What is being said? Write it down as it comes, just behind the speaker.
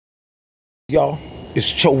Y'all, it's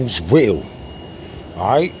Chose Real.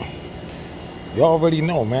 Alright? Y'all already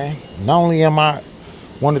know, man. Not only am I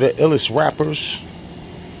one of the illest rappers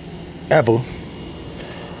ever,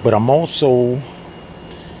 but I'm also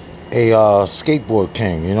a skateboard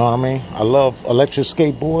king. You know what I mean? I love electric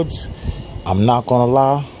skateboards. I'm not gonna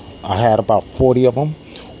lie. I had about 40 of them,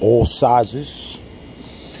 all sizes.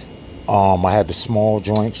 I had the small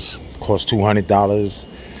joints, cost $200.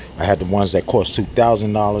 I had the ones that cost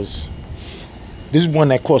 $2,000. This is one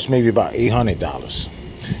that cost maybe about $800.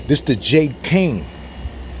 This the J King.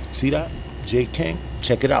 See that? J King?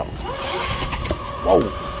 Check it out. Whoa.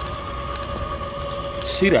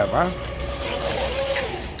 See that, right?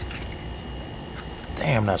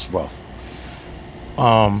 Damn, that's rough.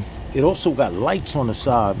 It also got lights on the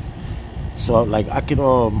side. So like I could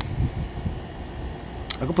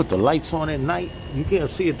put the lights on at night. You can't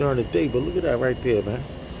see it during the day, but look at that right there, man.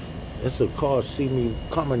 That's a car see me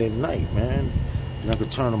coming at night, man. And I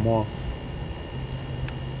could turn them off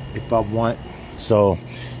if I want. So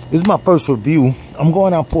this is my first review. I'm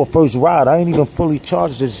going out for a first ride. I ain't even fully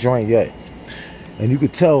charged this joint yet. And you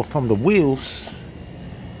could tell from the wheels,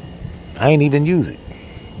 I ain't even use it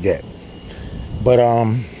yet. But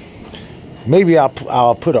maybe I'll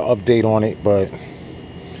put an update on it. But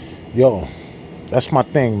yo, that's my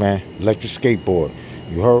thing, man. Electric skateboard.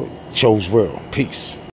 You heard? Chose Real. Peace.